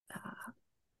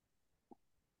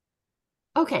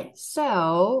Okay,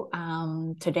 so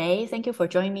today, thank you for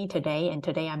joining me today. And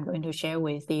today I'm going to share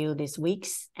with you this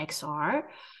week's XR.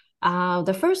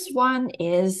 The first one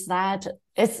is that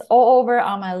it's all over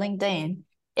on my LinkedIn.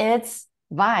 It's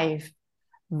Vive,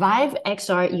 Vive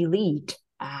XR Elite.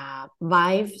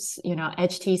 Vive's,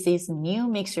 HTC's new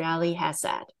mixed reality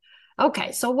headset.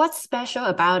 Okay, so what's special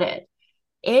about it?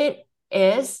 It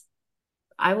is,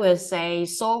 I would say,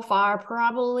 so far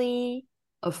probably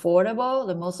affordable,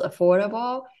 the most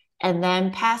affordable, and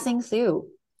then passing through.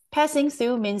 Passing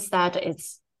through means that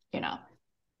it's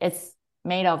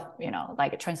made of,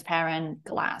 like a transparent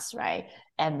glass, right?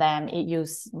 And then it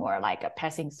uses more like a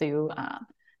passing through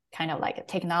kind of like a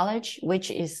technology,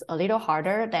 which is a little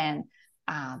harder than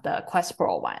the Quest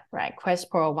Pro one, right?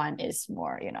 Quest Pro one is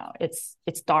more, it's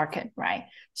darkened, right?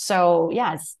 So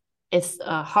yeah, it's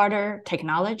a harder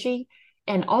technology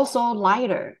and also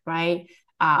lighter, right?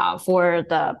 For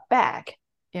the back,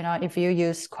 if you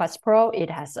use Quest Pro,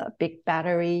 it has a big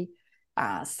battery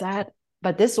set,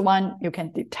 but this one you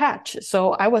can detach.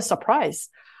 So I was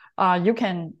surprised. You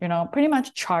can, pretty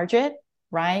much charge it,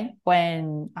 right?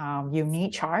 When you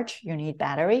need charge, you need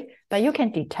battery, but you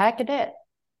can detect it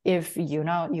if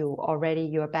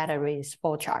your battery is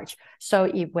full charge. So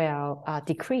it will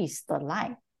decrease the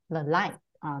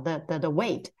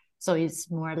weight. So it's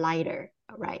more lighter,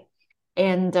 right?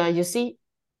 And you see,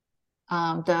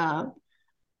 the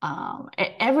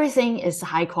everything is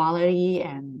high quality,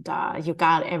 and you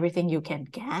got everything you can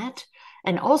get.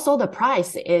 And also the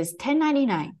price is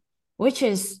 $10.99, which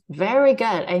is very good.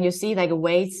 And you see, like,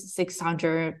 weighs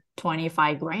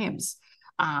 625 grams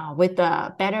with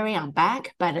the battery on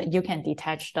back, but you can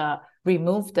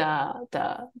remove the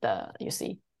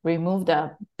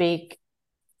big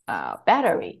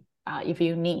battery if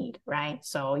you need, right?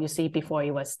 So you see, before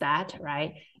it was that,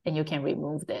 right? And you can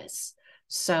remove this.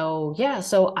 So yeah,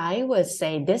 so I would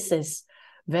say this is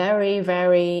very,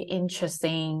 very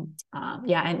interesting.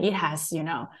 And it has,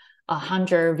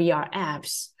 100 VR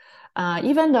apps.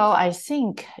 Even though I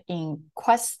think in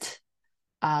Quest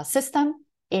system,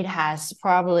 it has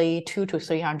probably 200 to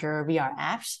 300 VR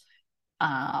apps.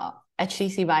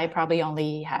 HTC Vive probably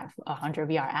only have 100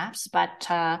 VR apps, but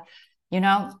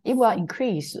it will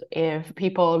increase if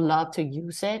people love to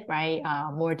use it, right?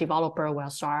 More developer will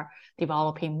start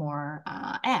developing more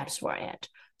apps for it.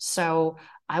 So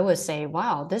I would say,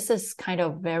 wow, this is kind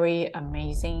of very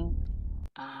amazing,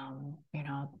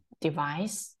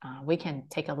 device. We can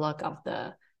take a look of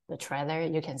the trailer.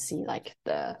 You can see like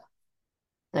the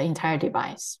entire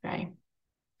device, right?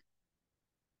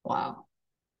 Wow.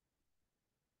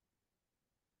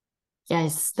 Yeah,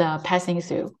 it's the passing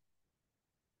through.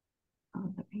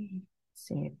 Let me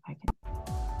see if I can.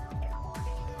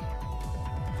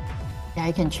 Yeah,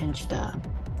 I can change the.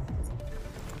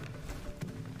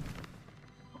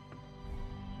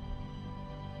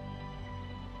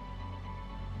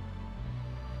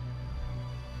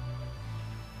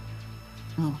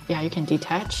 Oh, yeah, you can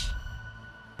detach.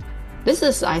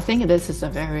 I think this is a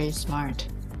very smart.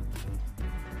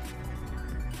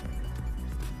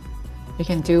 You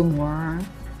can do more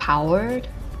powered.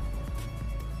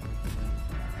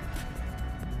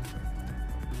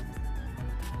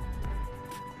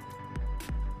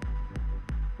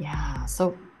 Yeah,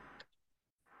 so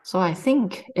I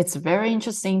think it's very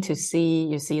interesting to see,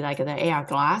 you see, like, the AR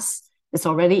glass, it's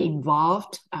already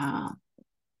involved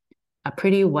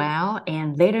pretty well.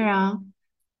 And later on,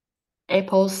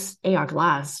 Apple's AR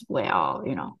glass will,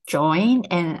 join.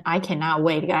 And I cannot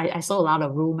wait. I saw a lot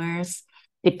of rumors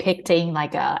depicting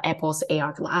like Apple's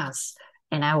AR glass.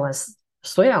 And I was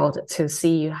thrilled to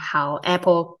see how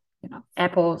the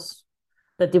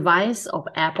device of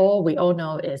Apple, we all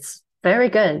know it's very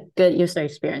good user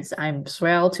experience. I'm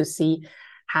thrilled to see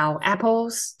how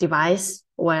Apple's device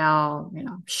will,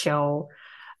 show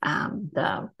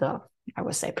the I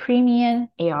would say premium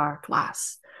AR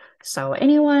glass. So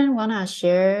anyone wanna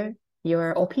share your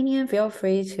opinion? Feel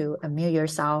free to unmute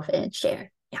yourself and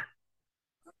share. Yeah.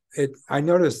 I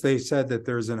noticed they said that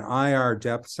there's an IR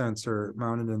depth sensor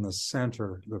mounted in the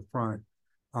center, the front.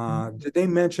 Did they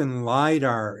mention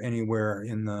LiDAR anywhere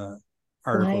in the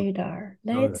article? LiDAR.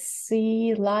 Let's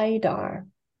see LiDAR.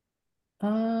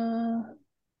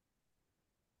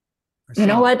 You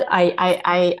know what?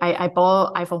 I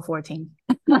bought iPhone 14.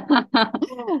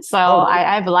 So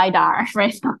I have LiDAR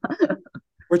right now.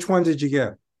 Which one did you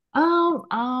get?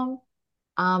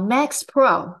 Max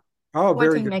Pro. Oh, very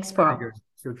 14 good. Max Pro. Very good.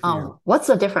 Good for you. What's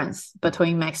the difference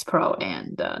between Max Pro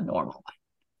and the normal one?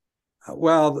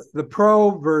 Well, the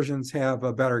Pro versions have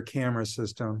a better camera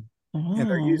system, and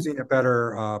they're using a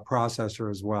better processor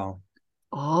as well.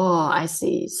 Oh, I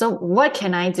see. So what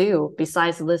can I do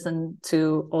besides listen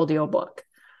to audiobook?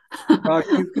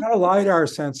 You've got a LiDAR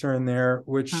sensor in there,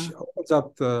 which Uh, opens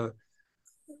up the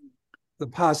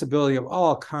possibility of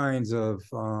all kinds of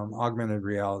augmented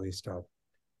reality stuff.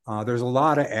 There's a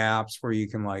lot of apps where you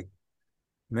can like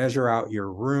measure out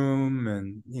your room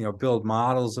and build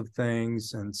models of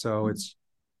things, and so it's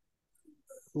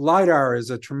LiDAR is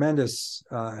a tremendous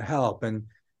help, and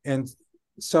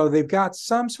so they've got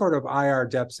some sort of IR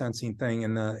depth sensing thing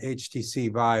in the HTC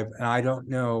Vive, and I don't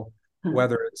know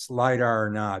whether it's LiDAR or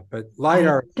not, but I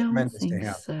LiDAR is don't tremendous to think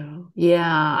have. so.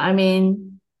 Yeah, I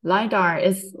mean, LiDAR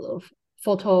is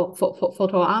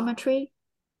photometry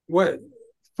What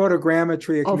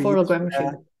photogrammetry, it or can be used for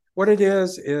photogrammetry. that. What it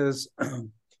is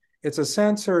it's a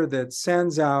sensor that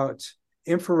sends out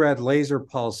infrared laser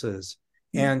pulses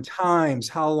and times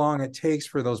how long it takes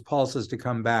for those pulses to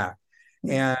come back.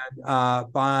 And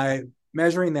by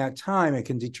measuring that time, it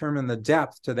can determine the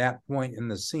depth to that point in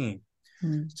the scene.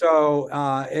 So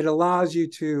it allows you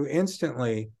to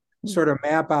instantly sort of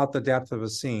map out the depth of a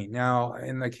scene. Now,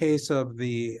 in the case of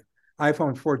the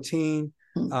iPhone 14,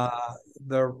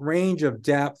 the range of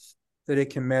depth that it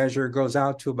can measure goes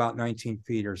out to about 19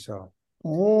 feet or so.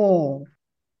 Oh,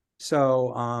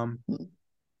 So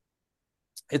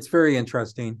it's very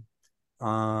interesting.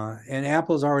 And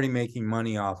Apple's already making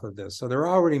money off of this. So they're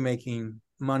already making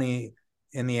money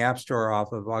in the App Store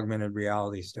off of augmented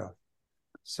reality stuff.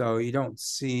 So you don't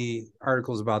see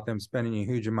articles about them spending a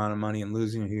huge amount of money and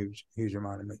losing a huge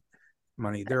amount of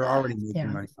money. They're already making yeah.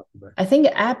 money off of it. I think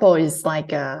Apple is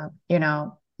like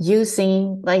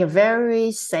using like a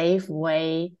very safe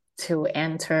way to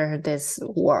enter this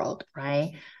world,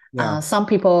 right? Yeah. Some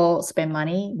people spend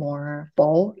money more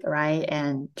bold, right?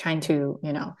 And trying to,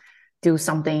 do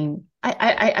something.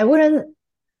 I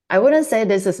wouldn't say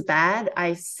this is bad.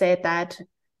 I said that,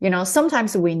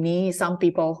 sometimes we need some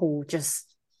people who just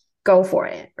go for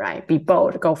it, right? Be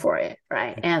bold, go for it,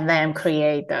 right? And then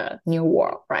create the new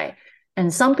world, right?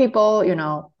 And some people,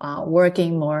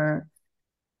 working more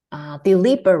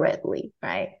deliberately,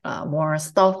 right? More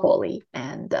thoughtfully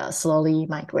and slowly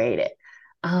migrate it.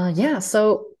 Yeah,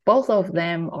 so both of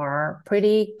them are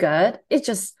pretty good. It's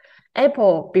just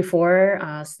Apple before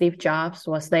Steve Jobs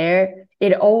was there,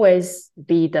 it always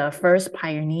be the first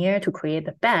pioneer to create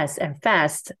the best and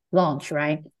fast launch,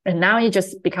 right? And now it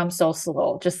just becomes so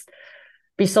slow, just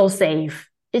be so safe.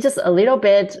 It's just a little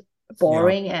bit Yeah.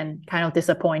 boring and kind of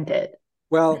disappointed.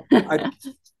 Well,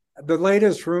 the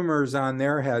latest rumors on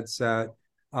their headset,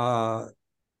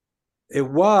 it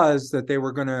was that they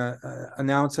were going to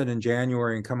announce it in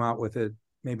January and come out with it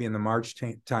maybe in the March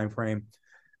timeframe.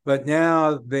 But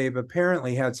now they've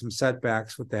apparently had some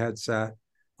setbacks with the headset.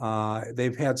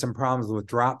 They've had some problems with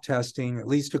drop testing, at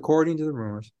least according to the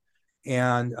rumors.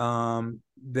 And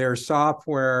their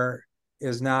software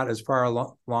is not as far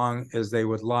along as they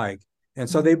would like. And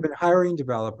so they've been hiring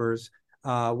developers.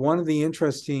 One of the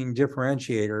interesting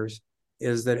differentiators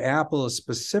is that Apple is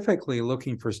specifically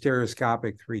looking for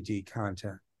stereoscopic 3D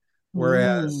content.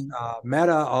 Whereas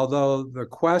Meta, although the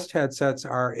Quest headsets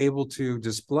are able to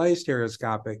display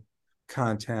stereoscopic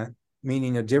content,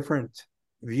 meaning a different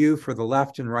view for the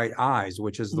left and right eyes,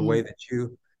 which is the way that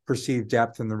you perceive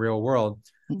depth in the real world,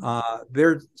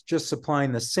 they're just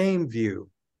supplying the same view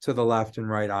to the left and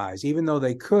right eyes, even though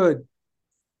they could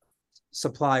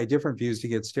supply different views to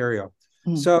get stereo.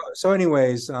 So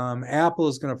anyways, Apple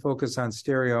is going to focus on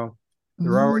stereo.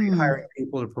 They're already hiring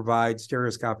people to provide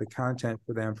stereoscopic content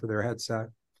for them for their headset.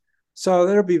 So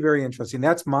that'll be very interesting.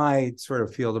 That's my sort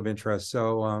of field of interest.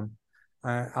 So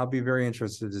I'll be very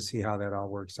interested to see how that all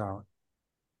works out.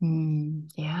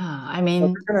 Yeah, I So mean,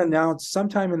 they're going to announce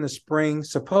sometime in the spring,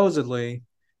 supposedly,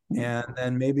 and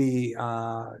then maybe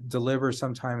deliver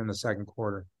sometime in the second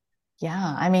quarter.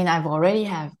 yeah, I mean, I've already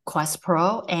have Quest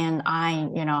Pro, and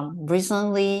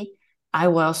recently I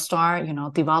will start,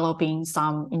 developing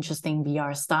some interesting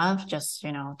VR stuff, just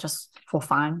for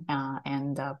fun,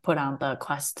 and put on the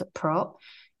Quest Pro,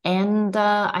 and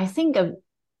I think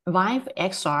Vive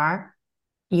XR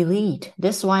Elite.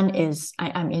 This one is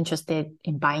I'm interested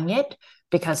in buying it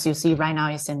because you see right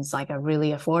now it seems like a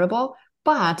really affordable.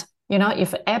 But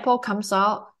if Apple comes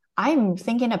out, I'm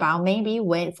thinking about maybe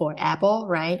wait for Apple,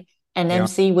 right? And then Yeah.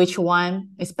 see which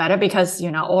one is better because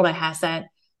all the headset,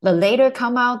 the later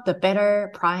come out, the better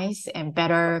price and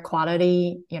better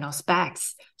quality,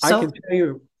 specs. I So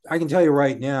can tell you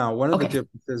right now, one of the okay.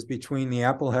 differences between the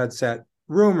Apple headset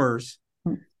rumors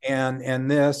and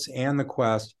this and the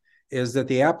Quest is that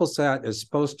the Apple set is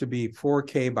supposed to be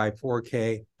 4K by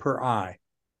 4K per eye.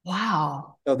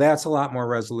 Wow. So that's a lot more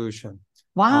resolution.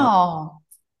 Wow.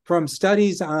 from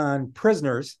studies on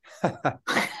prisoners.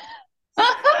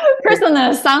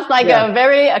 Prisoner sounds like a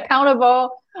very accountable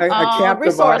a captive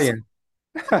resource. audience.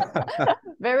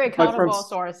 Very accountable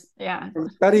source. Yeah. From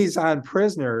studies on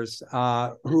prisoners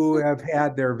who have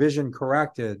had their vision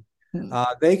corrected,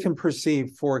 they can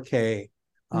perceive 4K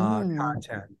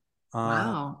content.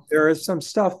 Wow. There is some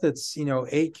stuff that's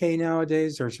 8K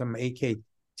nowadays. There's some 8K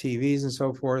TVs and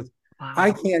so forth. Wow.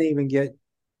 I can't even get,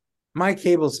 my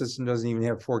cable system doesn't even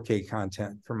have 4K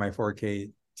content for my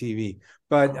 4K TV.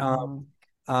 But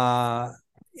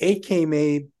 8K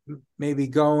may be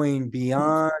going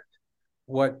beyond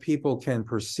what people can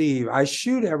perceive. I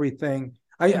shoot everything.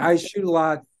 I shoot a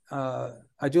lot.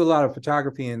 I do a lot of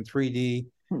photography in 3D,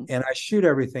 and I shoot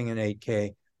everything in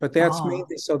 8K. But that's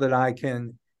mainly so that I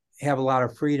can have a lot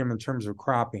of freedom in terms of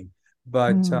cropping.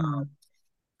 But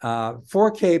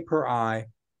 4K per eye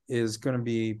is going to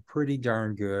be pretty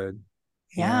darn good.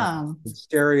 Yeah. And in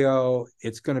stereo,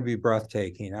 it's going to be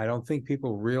breathtaking. I don't think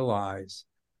people realize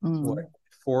what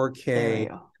 4K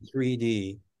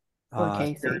 3D,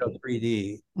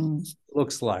 3D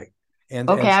looks like. And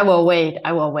I will wait.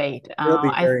 It'll be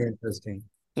very interesting.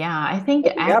 Yeah, I think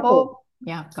Apple.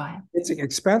 Yeah, go ahead. It's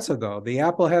expensive though. The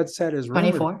Apple headset is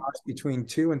rumored to 24? cost between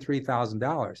 $2,000 and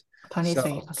 $3,000. 23. So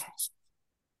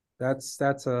okay.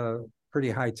 That's a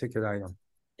pretty high ticket item.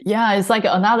 Yeah, it's like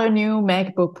another new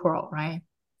MacBook Pro, right?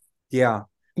 Yeah.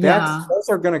 Those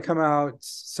are going to come out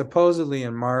supposedly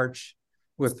in March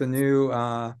with the new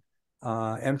M2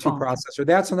 processor.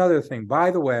 That's another thing. By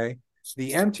the way,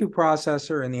 the M2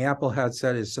 processor in the Apple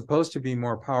headset is supposed to be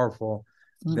more powerful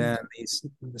than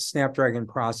the Snapdragon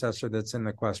processor that's in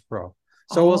the Quest Pro.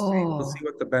 So we'll see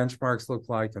what the benchmarks look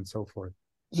like and so forth.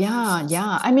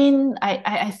 Yeah. I mean,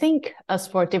 I think as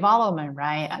for development,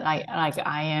 right? Like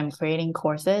I am creating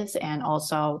courses and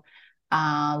also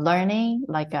learning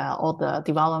like all the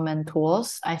development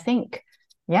tools. I think,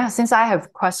 since I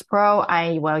have Quest Pro,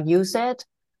 I will use it.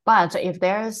 But if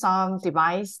there's some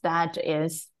device that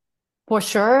is for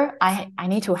sure I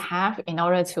need to have in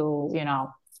order to,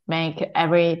 make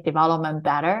every development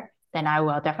better, then I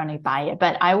will definitely buy it.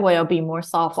 But I will be more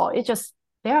thoughtful. It's just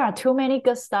there are too many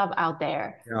good stuff out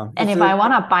there. Yeah. And if I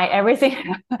want to buy everything,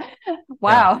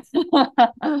 wow.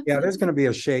 Yeah, there's going to be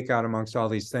a shakeout amongst all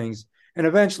these things. And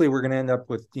eventually we're going to end up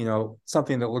with,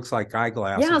 something that looks like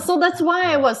eyeglasses. Yeah, so that's why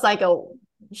I was like,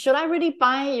 should I really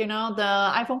buy,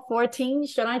 the iPhone 14?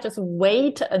 Should I just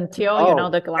wait until,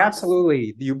 the glass?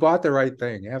 Absolutely. You bought the right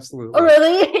thing. Absolutely. Oh,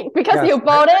 really? Because you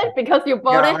bought it? Because you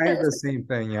bought it? I have the same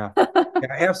thing. Yeah.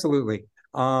 Yeah, absolutely.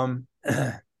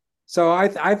 So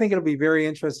I think it'll be very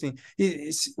interesting.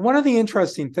 One of the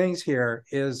interesting things here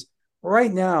is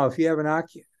right now, if you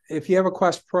have a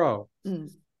Quest Pro,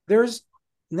 there's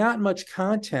not much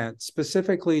content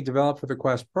specifically developed for the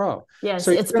Quest Pro. Yes,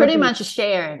 so it's pretty much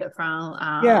shared from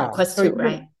Quest 2,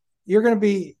 right? You're going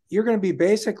to be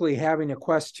basically having a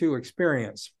Quest 2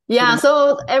 experience. Yeah,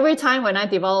 so every time when I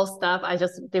develop stuff, I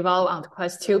just develop on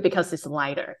Quest 2 because it's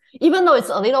lighter. Even though it's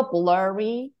a little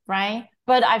blurry, right?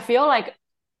 But I feel like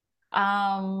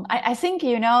I think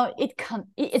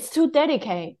it's too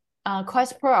dedicated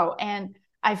Quest Pro, and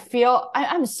I feel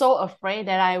I'm so afraid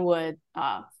that I would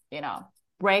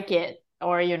break it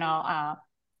or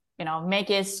make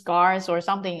it scars or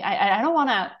something. I don't want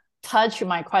to touch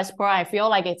my Quest Pro. I feel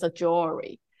like it's a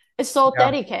jewelry. It's so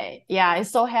dedicated. Yeah,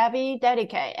 it's so heavy,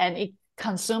 dedicated, and it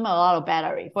consumes a lot of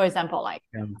battery. For example,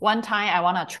 one time I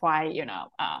want to try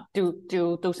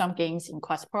do some games in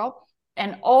Quest Pro,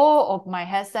 and all of my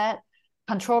headset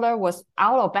controller was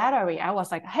out of battery. I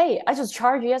was like, hey, I just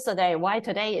charged yesterday. Why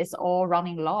today is all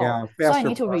running low? Yeah, so I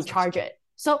need to recharge it.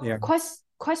 So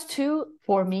Quest 2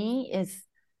 for me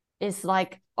is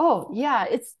like,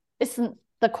 it's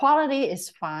the quality is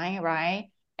fine, right?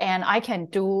 And I can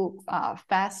do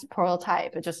fast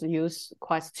prototype, just use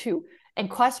Quest 2. And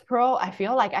Quest Pro, I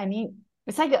feel like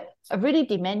it's like a really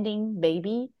demanding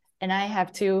baby, and I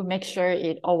have to make sure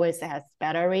it always has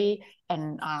battery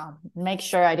and make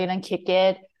sure I didn't kick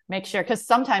it, make sure, because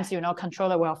sometimes,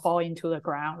 controller will fall into the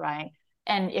ground, right?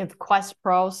 And if Quest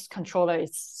Pro's controller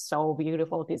is so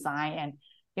beautiful design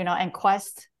and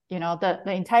Quest, the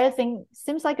entire thing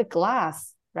seems like a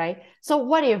glass, right? So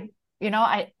what if,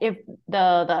 if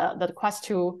the Quest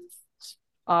 2,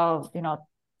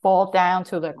 fall down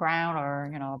to the ground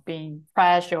or, being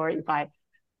crashed, or if I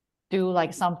do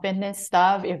like some fitness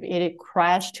stuff, if it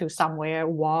crashed to somewhere,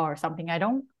 wall or something, I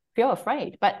don't feel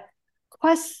afraid. But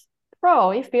Quest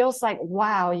Pro, it feels like,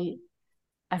 wow,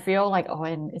 I feel like,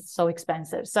 and it's so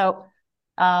expensive. So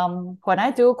when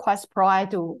I do Quest Pro, I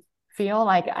do feel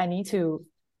like I need to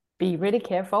be really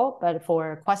careful. But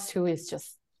for Quest 2, it's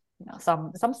just,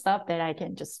 some stuff that I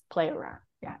can just play around.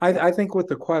 Yeah. I think with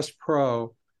the Quest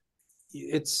Pro,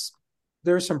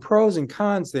 there's some pros and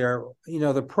cons there.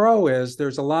 The pro is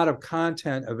there's a lot of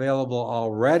content available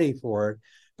already for it,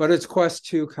 but it's Quest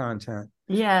 2 content.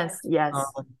 Yes.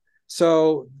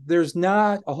 So there's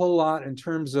not a whole lot in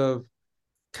terms of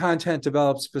content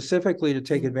developed specifically to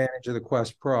take advantage of the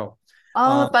Quest Pro.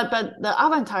 But the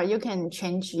avatar, you can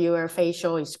change your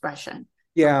facial expression.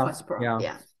 Yeah. Quest Pro.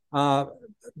 Yeah.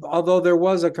 Although there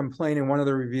was a complaint in one of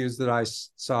the reviews that I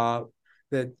saw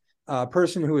that a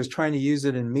person who was trying to use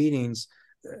it in meetings,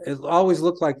 it always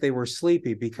looked like they were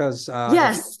sleepy because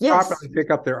properly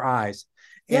pick up their eyes.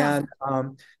 Yeah.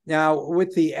 And now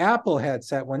with the Apple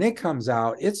headset, when it comes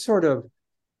out, it's sort of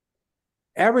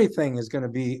everything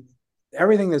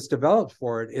that's developed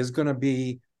for it is going to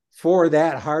be for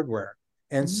that hardware.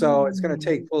 And so it's going to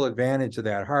take full advantage of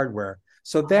that hardware.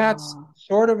 So that's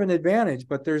sort of an advantage,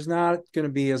 but there's not going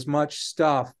to be as much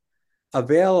stuff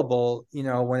available,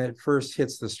 when it first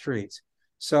hits the streets.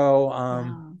 So,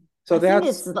 I think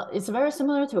it's very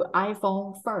similar to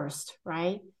iPhone first,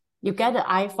 right? You get the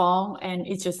iPhone and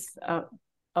it's just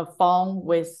a phone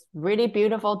with really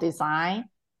beautiful design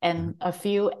and a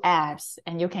few apps,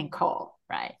 and you can call,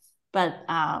 right? But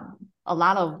a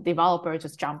lot of developers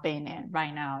just jump in, and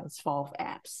right now it's full of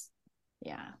apps.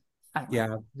 Yeah.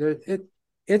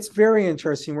 It's very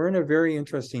interesting. We're in a very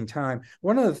interesting time.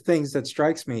 One of the things that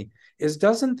strikes me is,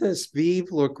 doesn't this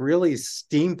Vive look really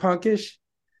steampunkish?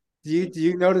 Do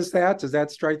you notice that? Does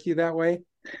that strike you that way?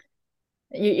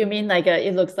 You mean like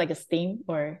it looks like a steam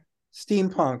or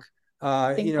steampunk?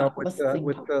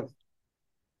 With the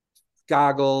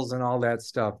goggles and all that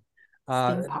stuff.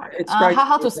 How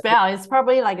to spell? It's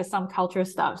probably like some culture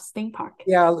stuff. Steampunk.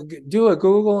 Yeah, do a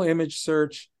Google image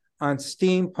search on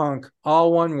steampunk,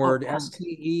 all one word,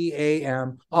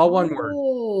 STEAM, all one word.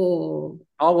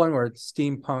 All one word,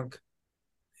 steampunk,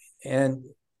 and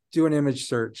do an image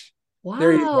search. Wow.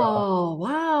 There you go.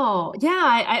 Wow. Yeah,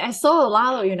 I saw a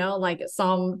lot of, like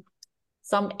some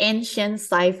ancient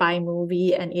sci-fi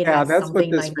movie, and it has that's something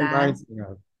what this like reminds that. Me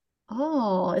of.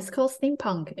 Oh, it's called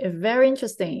steampunk. It's very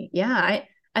interesting. Yeah,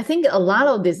 I think a lot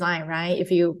of design, right?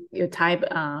 If you type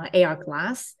AR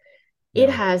glass, it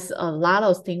has a lot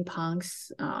of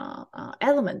steampunks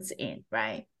elements in,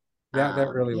 right? That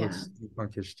really looks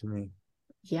steampunkish to me.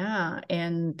 Yeah,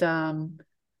 and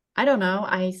I don't know.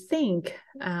 I think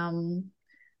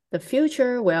the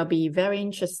future will be very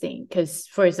interesting because,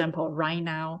 for example, right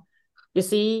now, you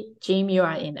see, Jim, you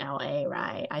are in LA,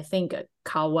 right? I think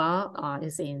Kawa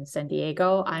is in San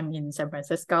Diego. I'm in San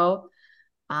Francisco.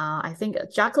 I think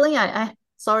Jacqueline,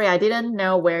 sorry, I didn't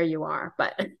know where you are,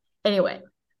 but anyway,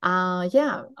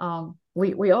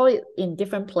 we all in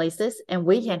different places, and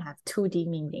we can have 2D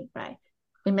meeting, right?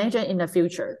 Imagine in the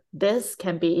future, this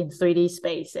can be in 3D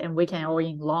space, and we can all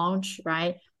in launch,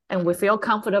 right? And we feel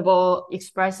comfortable,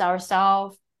 express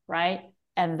ourselves, right?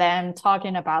 And then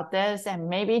talking about this, and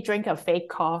maybe drink a fake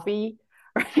coffee,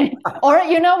 right? Or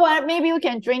you know what? Maybe we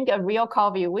can drink a real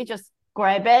coffee. We just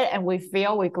grab it, and we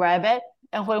grab it.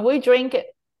 And when we drink it,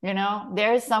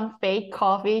 there's some fake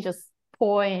coffee just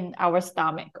pour in our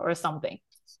stomach or something,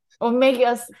 or make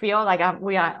us feel like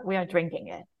we are drinking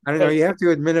it. I don't know. You have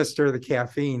to administer the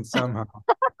caffeine somehow.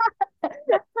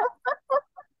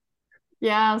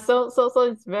 Yeah, so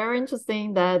it's very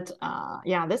interesting that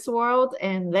this world,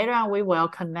 and later on we will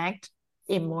connect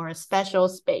in more special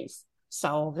space.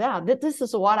 So this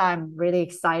is what I'm really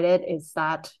excited, is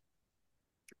that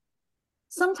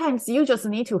sometimes you just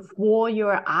need to fool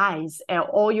your eyes and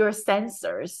all your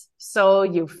sensors, so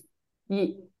you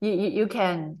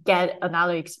can get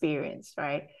another experience,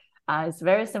 right? It's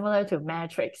very similar to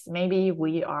Matrix. Maybe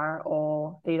we are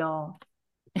all little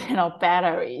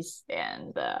batteries,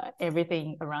 and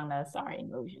everything around us are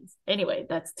illusions. Anyway,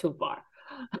 that's too far.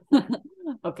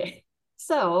 Okay,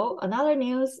 so another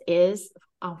news is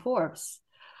on Forbes.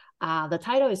 The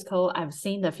title is called "I've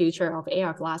Seen the Future of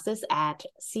AR Glasses at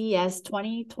CES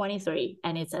 2023,"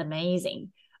 and it's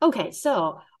amazing. Okay,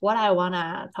 so what I want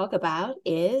to talk about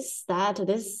is that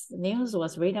this news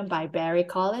was written by Barry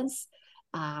Collins.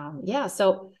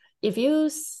 So if you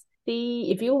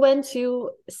went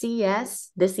to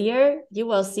CES this year, you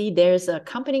will see there's a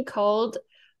company called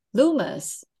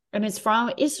Lumos, and it's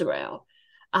from Israel.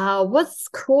 What's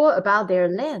cool about their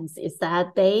lens is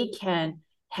that they can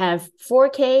have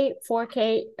 2K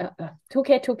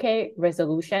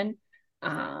resolution,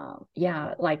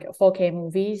 like 4K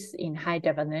movies in high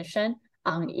definition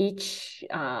on each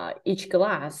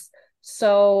glass.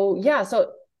 So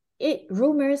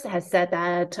rumors has said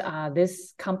that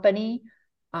this company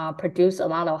produce a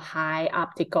lot of high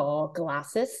optical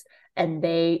glasses, and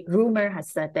rumor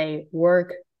has that they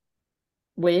work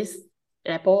with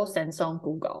Apple, Samsung,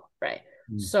 Google, right?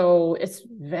 So it's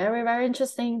very, very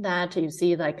interesting that you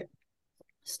see like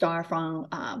start from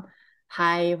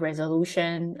high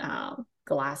resolution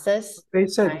glasses. They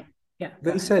said right? Yeah,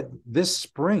 they said this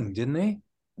spring, didn't they?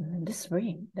 this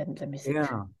spring. Let me see.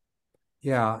 Yeah.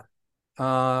 Yeah.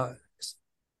 The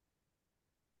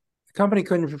company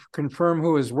couldn't confirm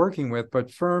who is working with,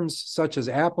 but firms such as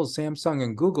Apple, Samsung,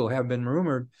 and Google have been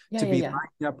rumored Yeah, to yeah, be yeah,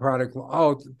 lining up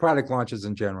product launches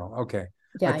in general. Okay.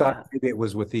 I yeah, thought yeah, maybe it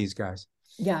was with these guys.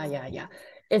 yeah, yeah, yeah.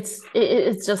 It's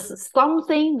just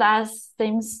something that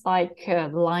seems like a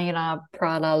lineup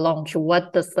product launch.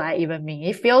 What does that even mean?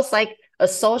 It feels like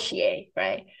associate,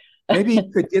 right? Maybe you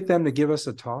could get them to give us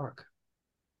a talk.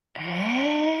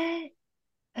 Eh,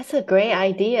 that's a great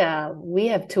idea. We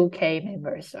have 2K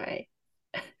members, right?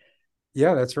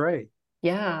 Yeah, that's right.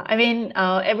 Yeah, I mean,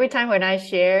 every time when I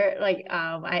share, like,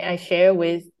 I share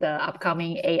with the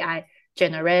upcoming AI,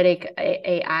 generatic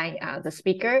AI, the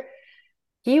speaker,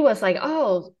 he was like,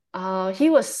 oh,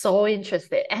 he was so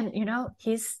interested. And,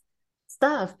 his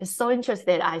stuff is so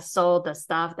interested. I saw the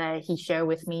stuff that he shared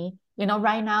with me.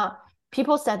 Right now,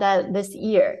 people said that this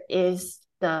year is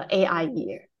the AI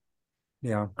year.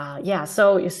 Yeah. Yeah,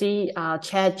 so you see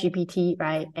Chat GPT,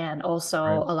 right? And also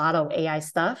Right. a lot of AI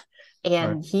stuff. Right.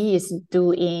 And he is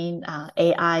doing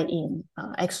AI in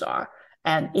XR,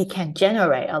 and it can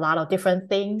generate a lot of different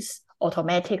things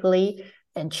automatically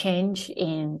and change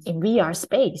in VR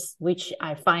space, which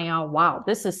I find out, wow,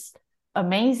 this is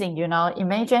amazing.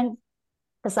 Imagine,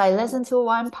 because I listen to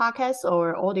one podcast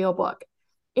or audiobook,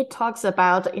 it talks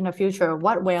about in the future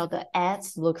what will the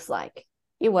ads looks like.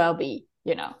 It will be,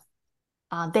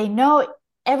 they know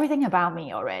everything about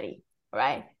me already,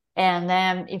 right? And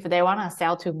then if they want to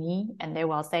sell to me, and they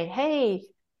will say, hey,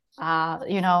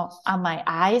 on my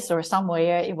eyes or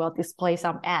somewhere, it will display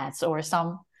some ads or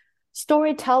some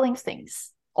storytelling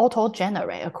things auto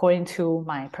generate according to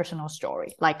my personal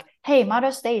story. Like, hey,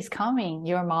 Mother's Day is coming.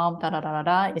 Your mom, da da da da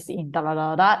da, is in da da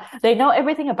da da. They know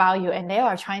everything about you, and they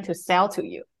are trying to sell to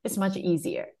you. It's much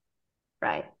easier,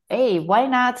 right? Hey, why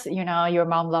not? Your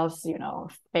mom loves,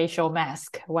 facial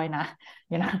mask. Why not,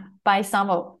 buy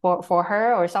some for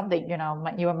her or something?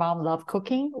 Your mom loves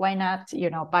cooking. Why not,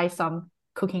 buy some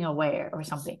cooking aware or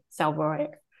something,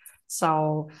 self-aware.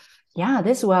 So yeah,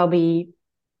 this will be,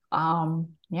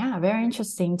 yeah, very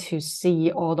interesting to see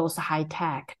all those high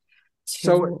tech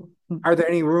So, to, are there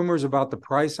any rumors about the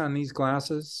price on these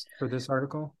glasses for this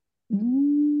article?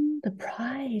 the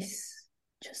price.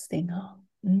 Interesting, huh?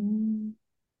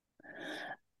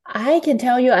 I can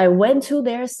tell you, I went to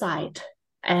their site,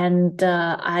 and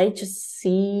I just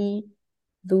see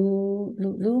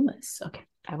Loomis. Okay,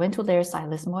 I went to their site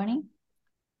this morning.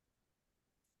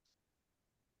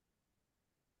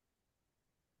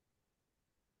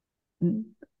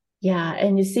 Yeah,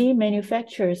 and you see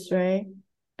manufacturers, right?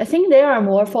 I think they are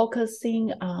more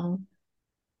focusing on,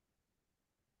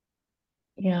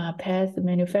 yeah, path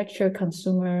manufacturer,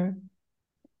 consumer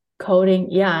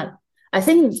coding. Yeah, I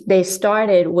think they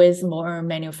started with more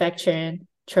manufacturing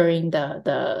during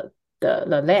the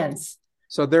lens.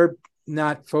 So they're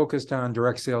not focused on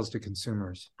direct sales to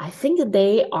consumers. I think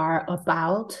they are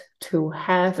about to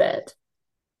have it.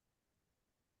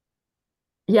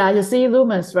 Yeah, you see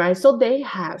Lumens, right? So they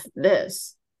have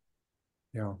this.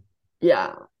 Yeah.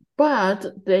 Yeah. But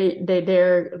they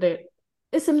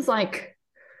it seems like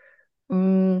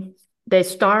they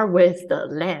start with the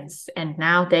lens, and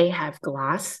now they have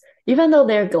glass. Even though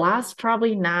their glass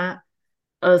probably not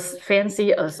as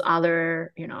fancy as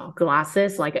other,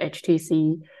 glasses like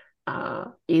HTC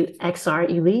XR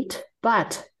Elite,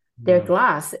 but their Yeah.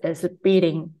 glass is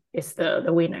the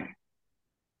winner.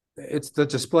 It's the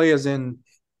display is in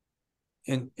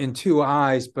two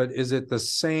eyes, but is it the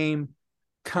same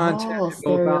content Oh, in both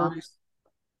stereo. eyes?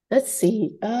 Let's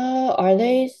see. Are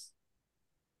they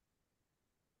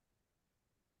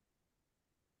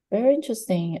very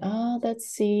interesting? Let's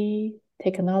see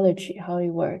technology, how it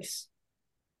works.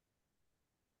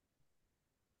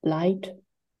 Light.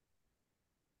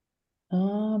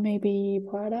 Maybe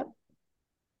product.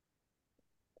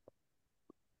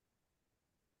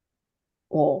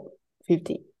 Oh,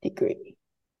 50-degree.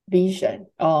 Vision.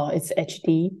 Oh, it's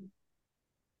HD.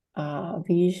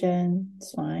 Vision,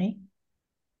 it's fine.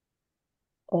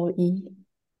 OE.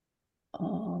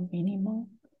 Minimal.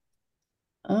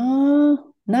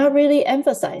 Not really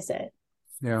emphasize it.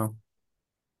 Yeah.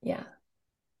 Yeah.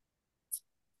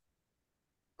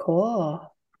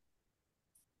 Cool.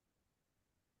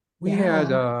 We had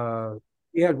Yeah. uh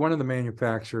we had one of the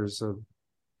manufacturers of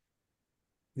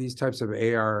these types of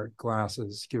AR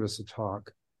glasses. Give us a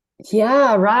talk.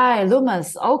 Yeah, right.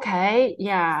 Loomis. Okay.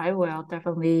 Yeah, I will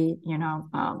definitely,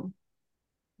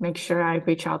 make sure I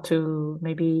reach out to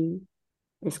maybe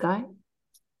this guy.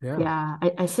 Yeah. Yeah,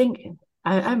 I think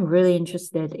I'm really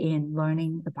interested in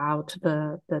learning about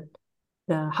the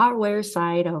hardware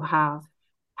side of how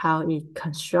it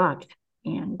construct,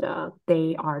 and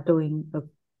they are doing a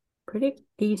pretty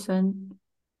decent,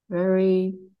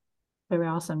 very very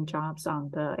awesome jobs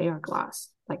on the AR glass,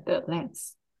 like the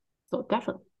lens. So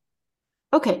definitely.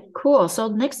 Okay, cool. So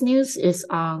next news is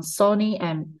on Sony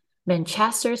and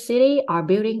Manchester City are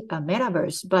building a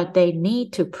metaverse, but they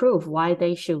need to prove why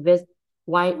they should visit,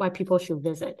 why people should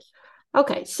visit.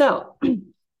 Okay, so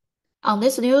on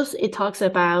this news, it talks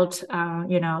about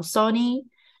Sony.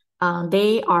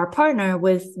 They are partner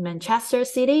with Manchester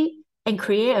City and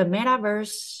create a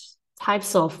metaverse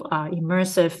types of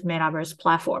immersive metaverse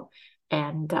platform.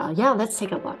 And yeah, let's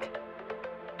take a look.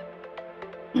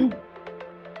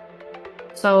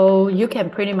 So you can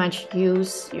pretty much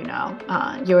use,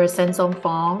 your Samsung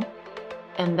phone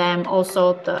and then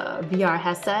also the VR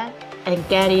headset and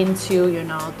get into,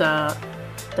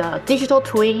 the digital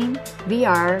twin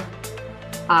VR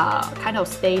kind of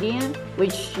stadium,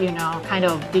 which, kind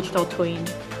of digital twin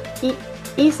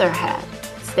Etherhead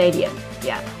stadium.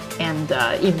 Yeah. And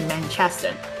in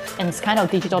Manchester. And it's kind of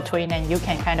digital twin and you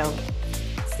can kind of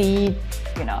see,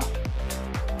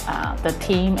 the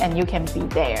team and you can be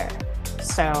there.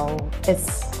 So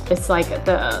it's like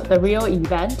the real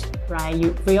event,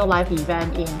 right? Real life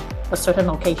event in a certain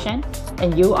location,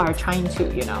 and you are trying to,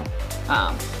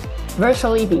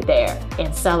 virtually be there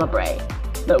and celebrate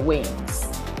the wins.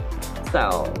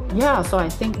 So yeah, so I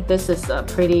think this is a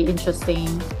pretty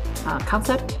interesting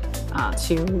concept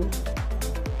to.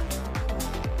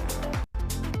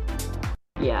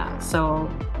 Yeah. So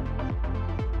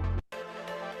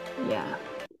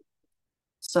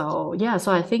yeah.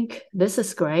 So I think this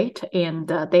is great, and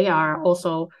they are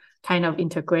also kind of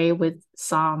integrate with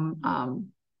some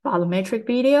volumetric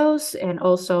videos and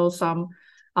also some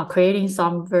creating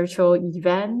some virtual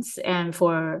events, and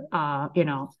for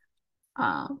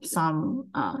some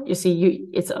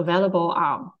it's available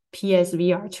on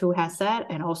PSVR2 headset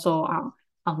and also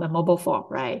on the mobile phone,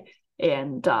 right?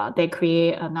 And they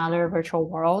create another virtual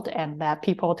world and that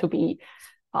people to be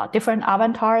different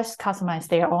avatars, customize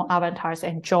their own avatars,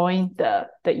 and join the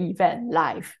event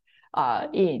live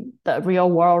in the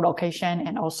real world location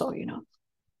and also,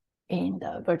 in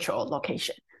the virtual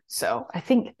location. So I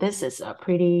think this is a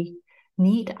pretty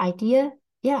neat idea.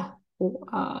 Yeah.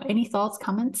 Any thoughts,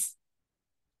 comments?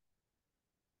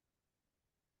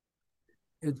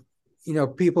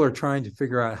 People are trying to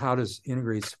figure out how to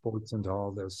integrate sports into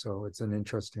all this. So it's an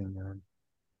interesting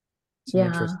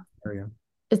area.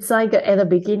 It's like at the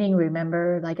beginning,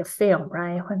 remember, like a film,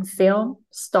 right? When film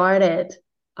started,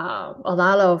 a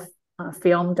lot of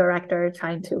film director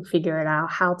trying to figure it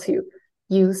out how to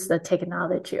use the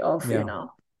technology of,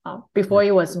 before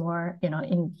it was more,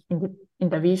 in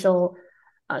the visual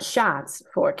shots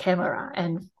for camera.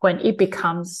 And when it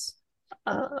becomes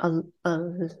a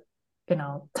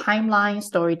timeline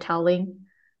storytelling,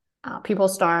 people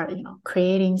start,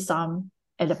 creating some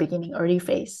at the beginning, early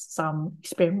phase, some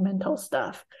experimental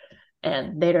stuff.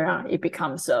 And later on, it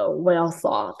becomes a well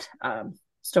thought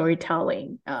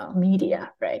storytelling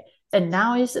media, right? And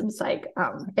now it seems like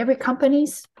every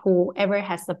companies, whoever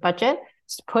has the budget,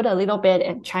 put a little bit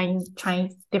and trying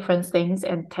different things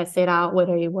and test it out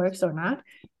whether it works or not.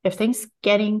 If things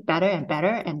getting better and better,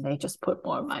 and they just put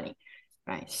more money,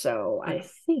 right? So I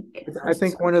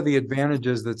think one of the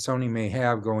advantages that Sony may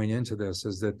have going into this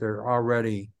is that they're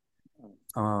already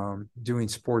doing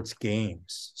sports gaming.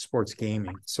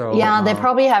 So yeah, they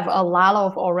probably have a lot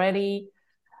of already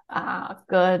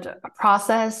good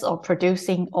process of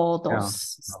producing all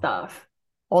those stuff,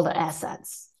 all the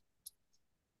assets.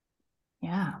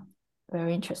 Yeah,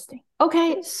 very interesting.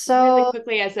 Okay, so really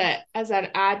quickly as an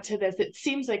add to this, it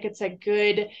seems like it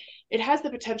has the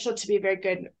potential to be a very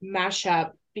good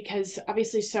mashup, because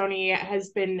obviously Sony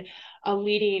has been a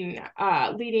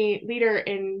leader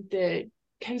in the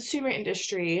consumer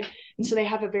industry, and so they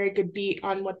have a very good beat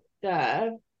on what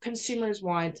the consumers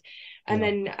want, and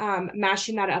then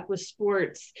mashing that up with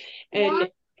sports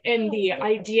and the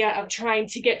idea of trying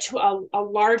to get to a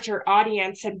larger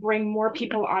audience and bring more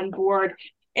people on board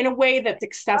in a way that's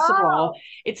accessible.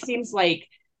 It seems like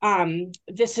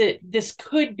this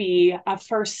could be a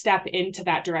first step into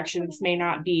that direction. This may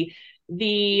not be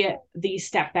the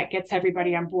step that gets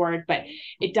everybody on board, but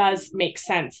it does make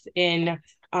sense in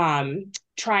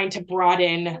trying to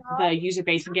broaden the user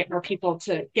base and get more people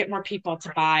to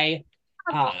buy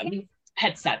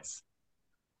headsets.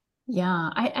 Yeah,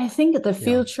 I think the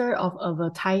future of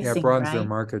advertising, it broadens right? their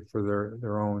market for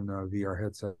their own VR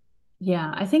headset.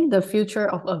 Yeah, I think the future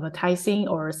of advertising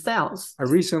or sales. I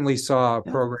recently saw a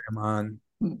program on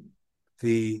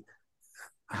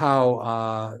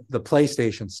how the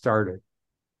PlayStation started,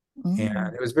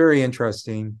 and it was very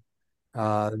interesting.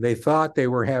 They thought they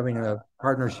were having a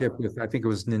partnership with, I think it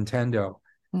was Nintendo,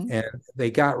 and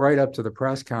they got right up to the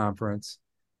press conference,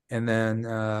 and then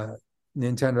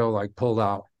Nintendo like pulled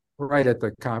out right at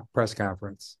the press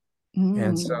conference.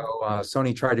 And so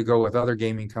Sony tried to go with other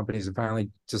gaming companies and finally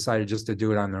decided just to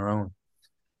do it on their own.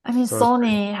 I mean, So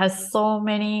Sony has so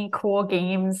many cool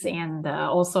games and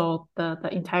also the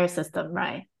entire system,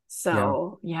 right?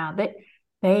 So yeah,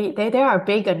 they are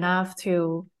big enough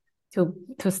to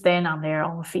stand on their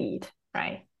own feet,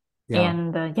 right? yeah,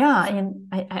 And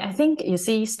and I think you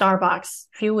see Starbucks.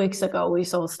 A few weeks ago, we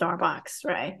saw Starbucks,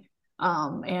 right?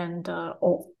 And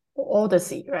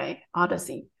Odyssey, right?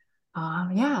 Odyssey.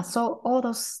 Yeah, so all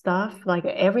those stuff, like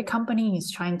every company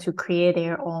is trying to create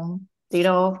their own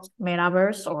little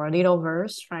metaverse or little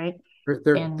verse, right?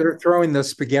 they're throwing the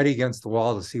spaghetti against the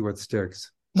wall to see what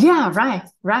sticks. Yeah,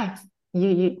 right.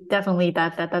 You definitely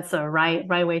that's a right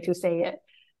way to say it.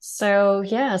 So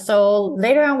yeah, so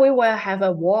later on we will have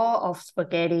a wall of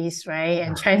spaghettis, right?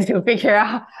 And trying to figure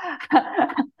out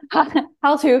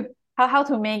how to how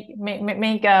to make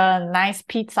a nice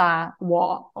pizza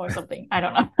wall or something. I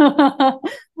don't know.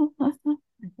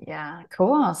 Yeah,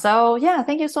 cool. So yeah,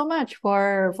 thank you so much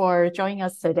for joining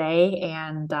us today.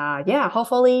 And yeah,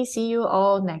 hopefully see you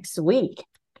all next week.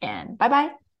 And bye bye.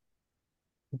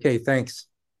 Okay, thanks.